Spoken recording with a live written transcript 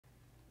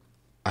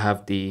I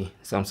have the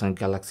Samsung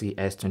Galaxy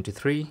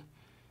S23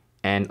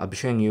 and I'll be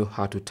showing you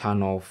how to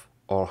turn off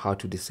or how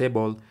to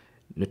disable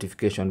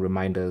notification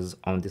reminders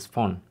on this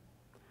phone.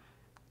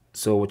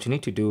 So what you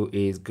need to do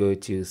is go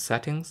to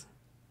settings.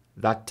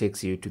 That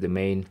takes you to the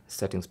main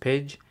settings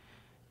page,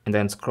 and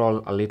then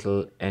scroll a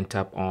little and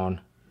tap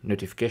on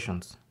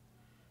notifications.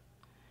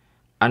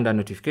 Under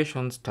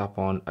notifications, tap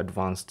on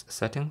advanced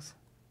settings,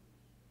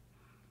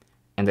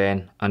 and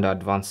then under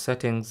advanced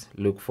settings,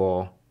 look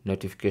for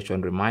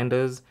notification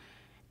reminders.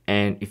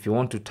 And if you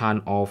want to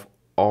turn off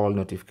all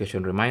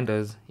notification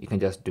reminders, you can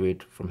just do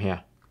it from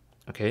here.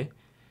 Okay,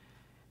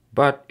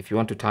 but if you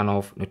want to turn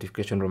off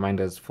notification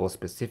reminders for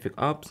specific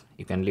apps,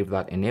 you can leave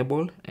that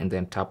enabled and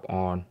then tap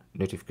on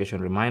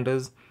notification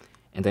reminders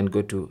and then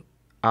go to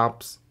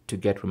apps to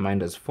get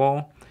reminders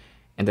for,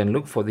 and then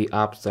look for the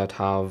apps that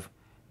have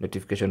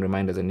notification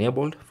reminders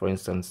enabled. For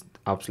instance,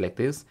 apps like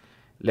this.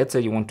 Let's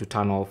say you want to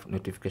turn off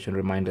notification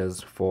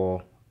reminders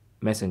for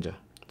Messenger.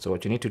 So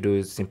what you need to do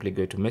is simply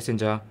go to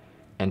Messenger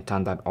and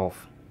turn that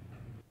off.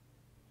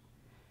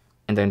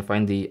 And then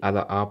find the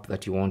other app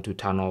that you want to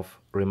turn off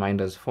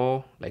reminders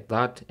for, like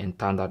that, and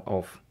turn that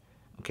off.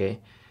 Okay,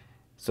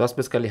 so that's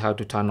basically how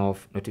to turn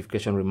off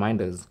notification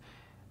reminders.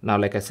 Now,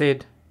 like I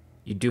said,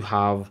 you do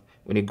have,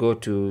 when you go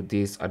to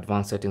this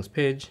advanced settings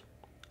page,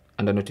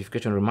 under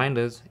notification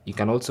reminders, you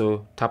can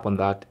also tap on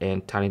that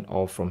and turn it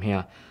off from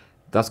here.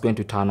 That's going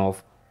to turn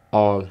off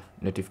all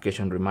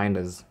notification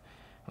reminders.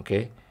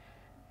 Okay,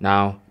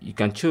 now you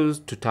can choose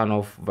to turn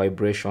off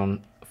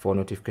vibration for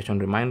notification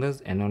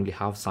reminders and only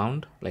have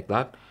sound, like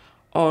that.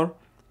 Or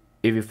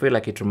if you feel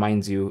like it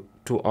reminds you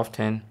too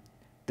often,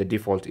 the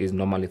default is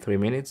normally 3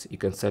 minutes. You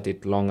can set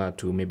it longer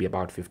to maybe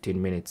about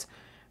 15 minutes.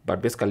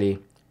 But basically,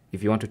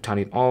 if you want to turn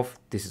it off,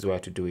 this is where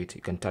to do it.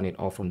 You can turn it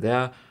off from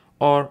there,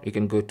 or you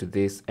can go to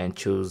this and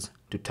choose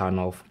to turn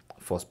off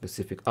for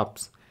specific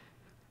apps.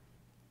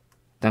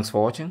 Thanks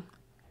for watching.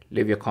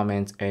 Leave your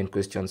comments and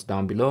questions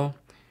down below.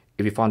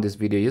 If you found this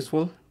video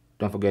useful,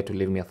 don't forget to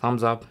leave me a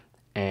thumbs up,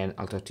 and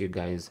I'll talk to you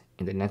guys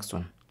in the next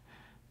one.